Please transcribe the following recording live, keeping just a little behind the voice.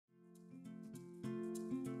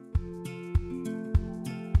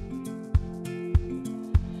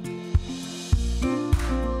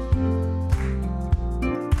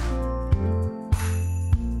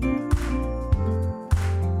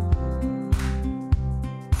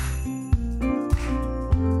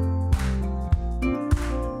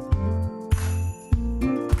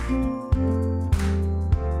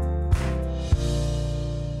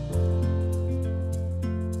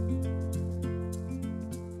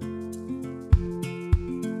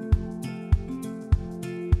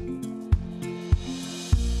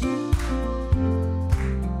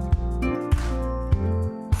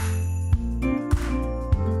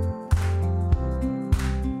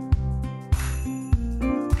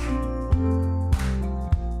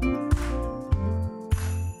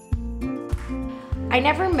I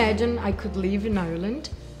never imagined I could live in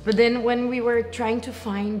Ireland, but then when we were trying to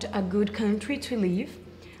find a good country to live,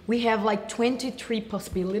 we have like 23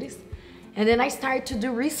 possibilities. And then I started to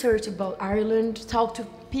do research about Ireland, talk to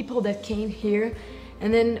people that came here.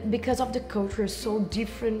 And then because of the culture so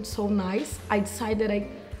different, so nice, I decided I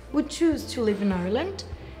would choose to live in Ireland.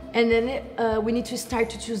 And then we need to start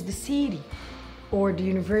to choose the city or the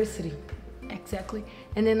university, exactly.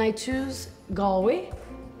 And then I choose Galway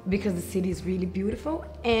because the city is really beautiful.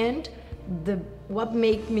 And what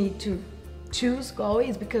made me to choose Galway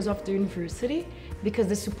is because of the university, because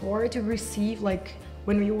the support you receive, like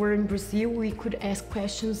when we were in Brazil, we could ask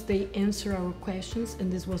questions, they answer our questions,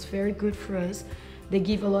 and this was very good for us. They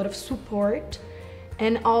give a lot of support.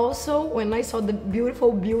 And also, when I saw the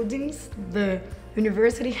beautiful buildings the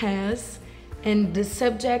university has, and the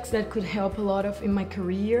subjects that could help a lot of in my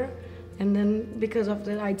career, and then because of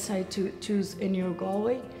that, I decided to choose NUI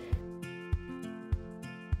Galway.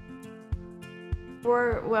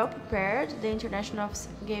 We're well prepared. The international office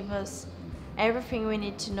gave us everything we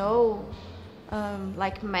need to know,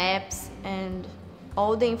 like maps and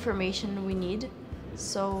all the information we need.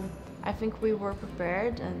 So I think we were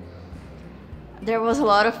prepared, and there was a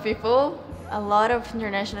lot of people, a lot of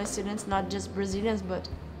international students, not just Brazilians, but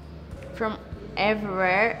from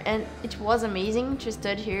everywhere. And it was amazing to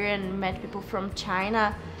study here and met people from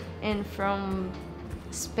China and from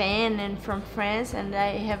Spain and from France. And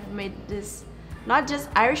I have made this, not just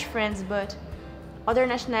Irish friends, but other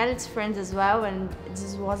nationalities friends as well. And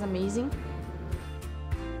this was amazing.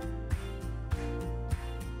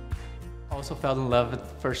 I also fell in love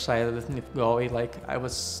at first sight with Galway. Like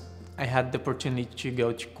I had the opportunity to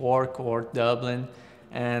go to Cork or Dublin,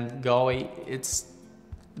 and Galway, it's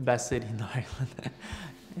the best city in Ireland,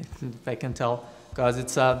 if I can tell, because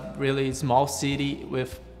it's a really small city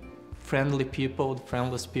with friendly people, the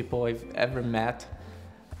friendliest people I've ever met,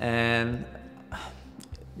 and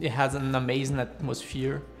it has an amazing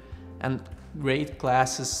atmosphere and great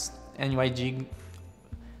classes. NUIG,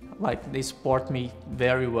 like, they support me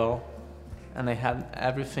very well, and I had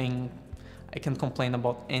everything. I can't complain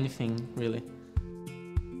about anything, really.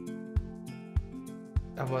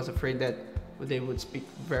 I was afraid that they would speak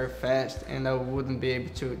very fast and I wouldn't be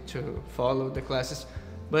able to follow the classes,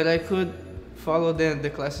 but I could follow the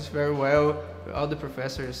classes very well. All the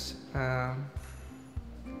professors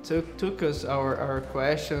took us our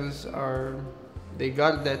questions, they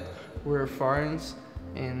got that we're foreigners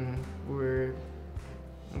and we're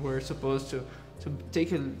supposed to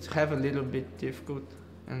have a little bit difficult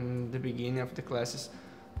in the beginning of the classes,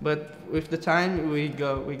 but with the time we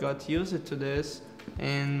got used to this,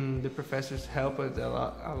 and the professors helped us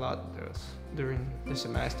a lot during the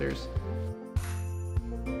semesters.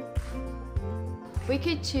 We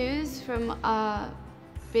could choose from a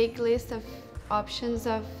big list of options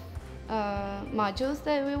of modules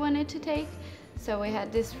that we wanted to take, so we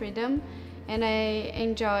had this freedom, and I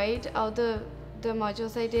enjoyed all the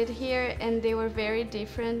modules I did here, and they were very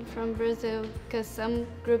different from Brazil because some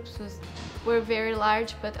groups were very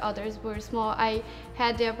large but others were small. I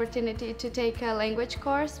had the opportunity to take a language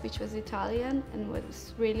course, which was Italian, and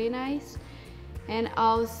was really nice. And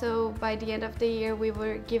also by the end of the year we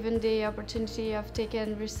were given the opportunity of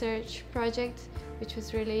taking research project, which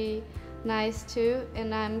was really nice too,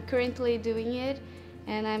 and I'm currently doing it,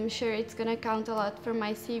 and I'm sure it's gonna count a lot for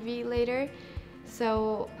my CV later.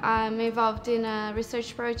 So I'm involved in a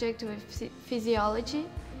research project with physiology,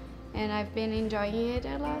 and I've been enjoying it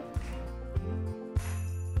a lot.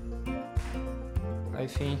 I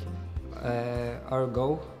think our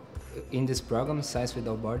goal in this program, Science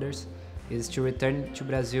Without Borders, is to return to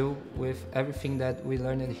Brazil with everything that we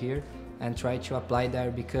learned here and try to apply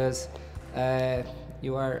there, because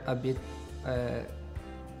you are a bit,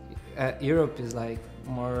 Europe is like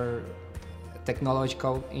more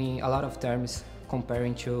technological in a lot of terms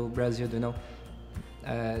comparing to Brazil, you know.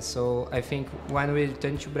 So I think when we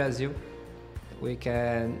return to Brazil, we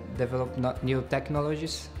can develop new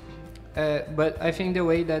technologies. But I think the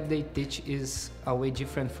way that they teach is a way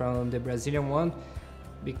different from the Brazilian one,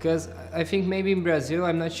 because I think maybe in Brazil,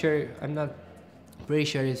 I'm not pretty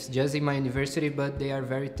sure it's just in my university, but they are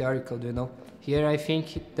very theoretical, you know. Here I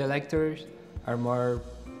think the lecturers are more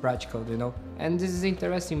practical, you know. And this is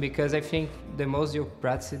interesting because I think the most you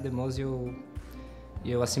practice, the most you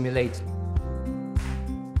assimilate.